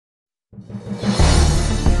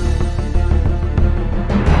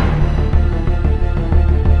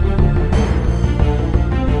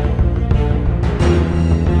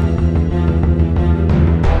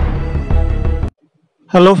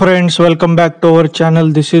Hello friends, welcome back to our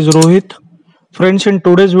channel. This is Rohit. Friends, in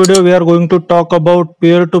today's video we are going to talk about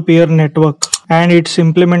peer-to-peer network and its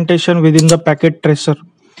implementation within the packet tracer.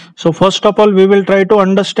 So first of all, we will try to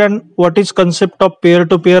understand what is concept of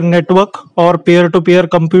peer-to-peer network or peer-to-peer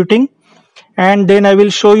computing, and then I will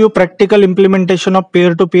show you practical implementation of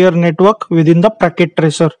peer-to-peer network within the packet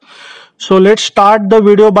tracer. So let's start the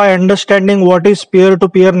video by understanding what is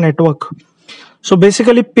peer-to-peer network. So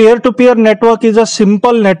basically, peer-to-peer network is a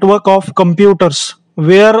simple network of computers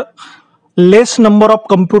where less number of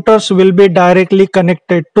computers will be directly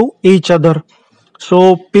connected to each other.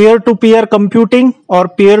 So peer-to-peer computing or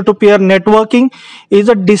peer-to-peer networking is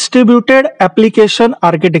a distributed application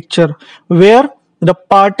architecture where the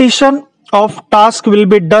partition of task will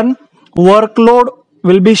be done, workload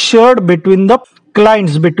will be shared between the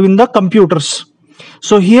clients, between the computers.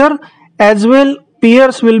 So here as well,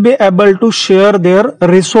 peers will be able to share their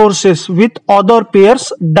resources with other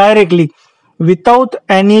peers directly without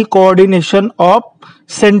any coordination of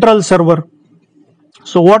central server.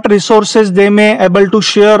 So what resources they may able to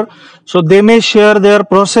share? So they may share their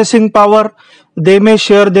processing power, they may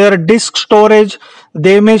share their disk storage,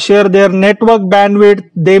 they may share their network bandwidth,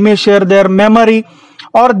 they may share their memory,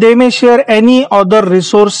 or they may share any other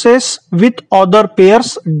resources with other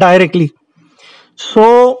peers directly.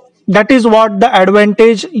 So that is what the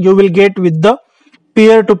advantage you will get with the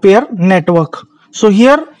peer-to-peer network. So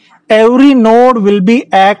here every node will be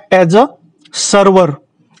act as a server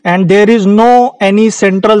and there is no any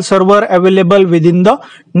central server available within the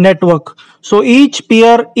network. So each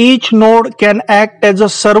peer, each node can act as a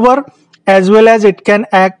server as well as it can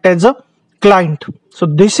act as a client. So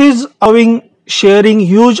this is allowing sharing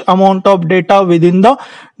huge amount of data within the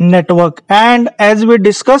network, and as we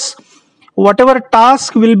discuss, whatever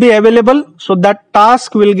task will be available, so that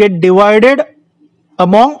task will get divided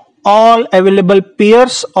among all available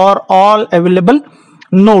peers or all available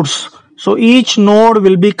nodes. So each node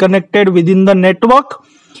will be connected within the network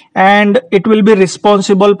and it will be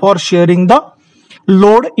responsible for sharing the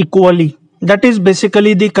load equally. That is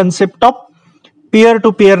basically the concept of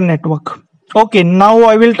peer-to-peer network. Okay, now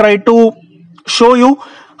I will try to show you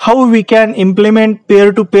how we can implement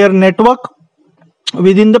peer-to-peer network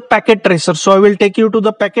within the packet tracer. So I will take you to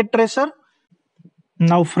the packet tracer.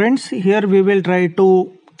 Now friends, here we will try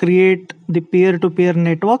to create the peer-to-peer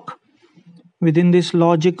network within this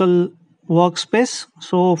logical workspace.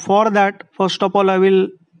 So for that, first of all, I will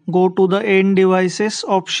go to the end devices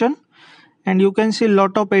option and you can see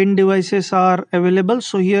lot of end devices are available.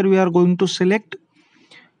 So here we are going to select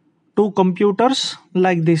two computers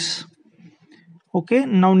like this. Okay,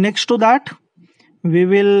 now next to that, we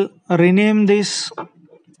will rename these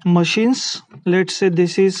machines. Let's say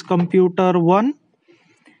this is computer 1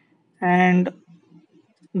 and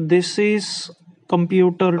this is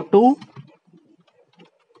computer 2.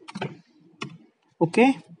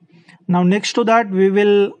 Okay, now next to that we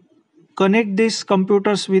will connect these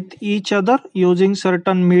computers with each other using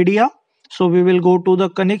certain media. So we will go to the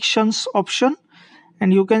connections option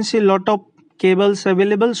and you can see lot of cables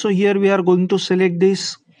available. So here we are going to select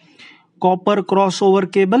this copper crossover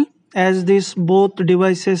cable, as these both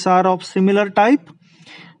devices are of similar type.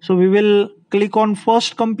 So we will click on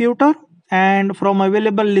first computer and from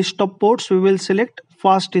available list of ports we will select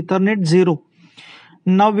fast Ethernet 0.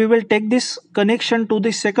 Now we will take this connection to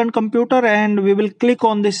the second computer and we will click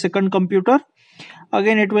on the second computer.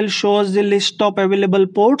 Again it will show us the list of available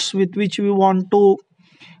ports with which we want to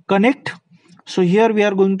connect. So here we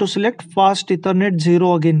are going to select fast Ethernet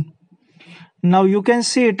 0 again. Now you can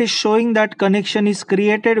see it is showing that connection is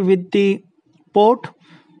created with the port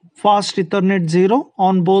fast Ethernet 0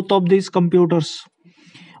 on both of these computers.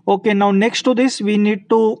 Okay, now next to this we need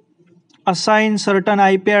to assign certain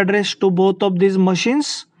IP address to both of these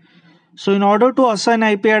machines. So in order to assign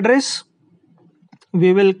IP address,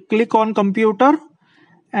 we will click on computer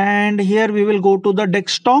and here we will go to the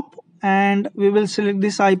desktop and we will select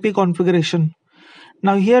this IP configuration.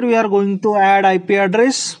 Now here we are going to add IP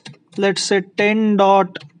address, let's say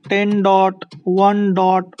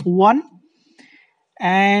 10.10.1.1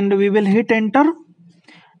 and we will hit enter.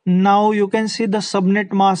 Now you can see the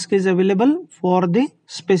subnet mask is available for the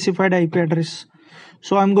specified IP address.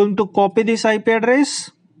 So I'm going to copy this IP address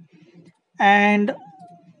and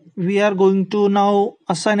we are going to now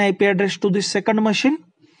assign IP address to the second machine.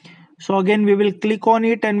 So again we will click on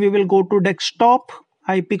it and we will go to desktop,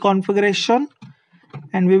 IP configuration,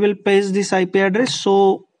 and we will paste this IP address.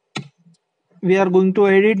 So we are going to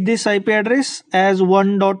edit this IP address as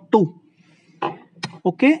 1.2.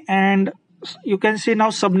 Okay, and you can see now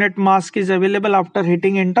subnet mask is available after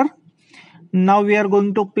hitting enter. Now we are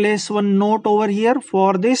going to place one note over here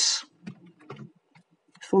for this,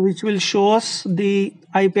 so which will show us the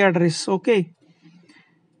IP address. Okay,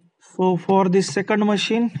 so for this second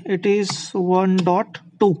machine it is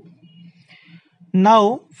 1.2.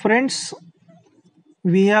 Now friends,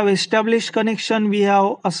 we have established connection, we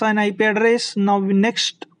have assigned IP address. Now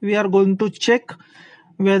next we are going to check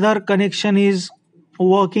whether connection is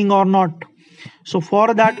working or not. So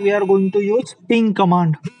for that we are going to use ping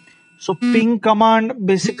command. So ping command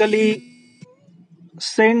basically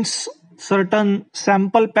sends certain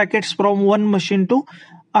sample packets from one machine to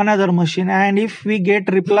another machine, and if we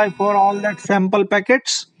get reply for all that sample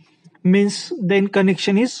packets, means then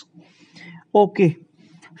connection is okay.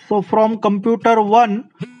 So from computer 1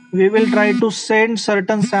 we will try to send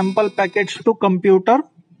certain sample packets to computer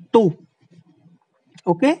 2.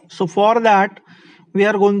 Okay, so for that we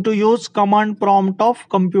are going to use command prompt of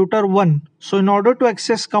computer 1. So in order to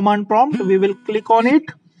access command prompt, we will click on it,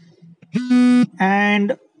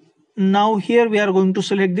 and now here we are going to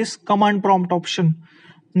select this command prompt option.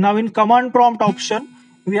 Now in command prompt option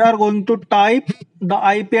we are going to type the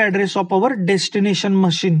IP address of our destination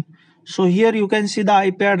machine. So here you can see the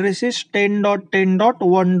IP address is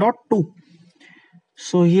 10.10.1.2.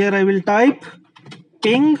 so here I will type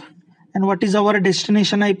ping, and what is our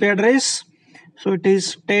destination IP address? So it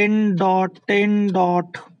is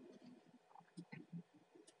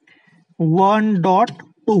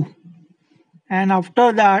 10.10.1.2, and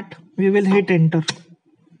after that we will hit enter,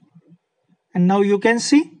 and now you can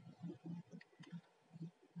see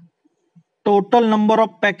total number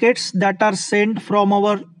of packets that are sent from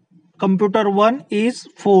our computer 1 is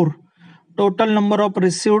 4, total number of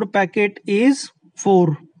received packet is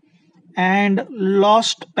 4, and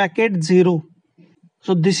lost packet 0.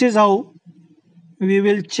 So this is how we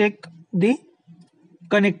will check the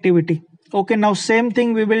connectivity. Okay, now same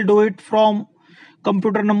thing we will do it from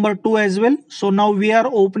computer number 2 as well. So now we are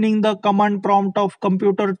opening the command prompt of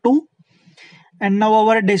computer 2, and now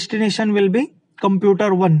our destination will be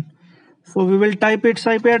computer 1. So we will type its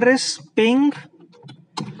IP address ping,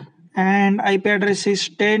 and IP address is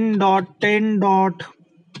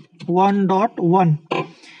 10.10.1.1,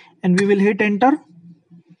 and we will hit enter.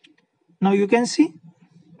 Now you can see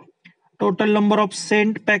total number of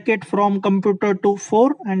sent packet from computer to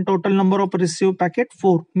 4 and total number of received packet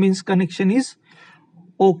 4, means connection is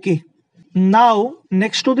okay. Now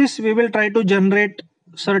next to this we will try to generate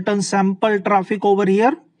certain sample traffic over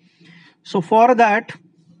here. So for that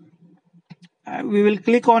we will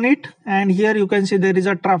click on it, and here you can see there is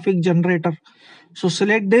a traffic generator. So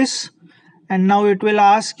select this, and now it will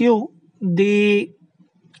ask you the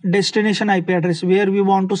destination IP address where we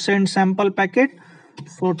want to send sample packet.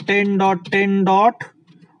 So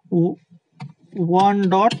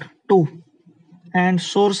 10.10.1.2, and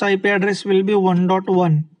source IP address will be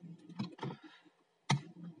 1.1.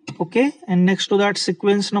 Okay, and next to that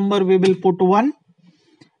sequence number we will put 1,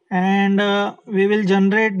 and we will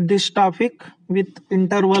generate this traffic with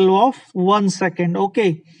interval of 1 second.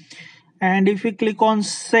 Okay, and if we click on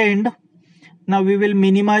send, now we will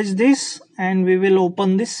minimize this and we will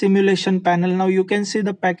open this simulation panel. Now you can see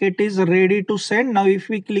the packet is ready to send. Now if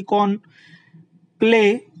we click on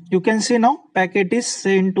play, you can see now packet is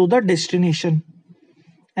sent to the destination,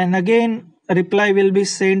 and again reply will be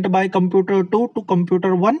sent by computer 2 to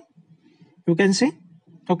computer 1. You can see.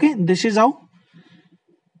 Okay, this is how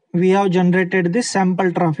we have generated this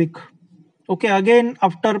sample traffic. Okay, again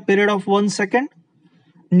after period of 1 second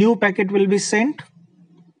new packet will be sent.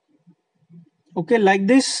 Okay, like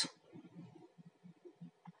this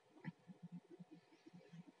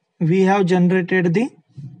we have generated the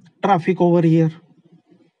traffic over here.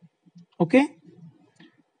 Okay,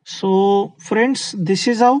 so friends, this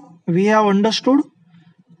is how we have understood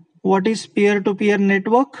what is peer-to-peer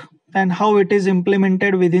network and how it is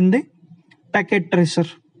implemented within the packet tracer.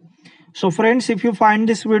 So friends, if you find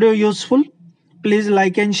this video useful, please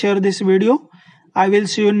like and share this video. I will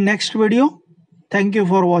see you in next video. Thank you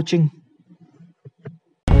for watching.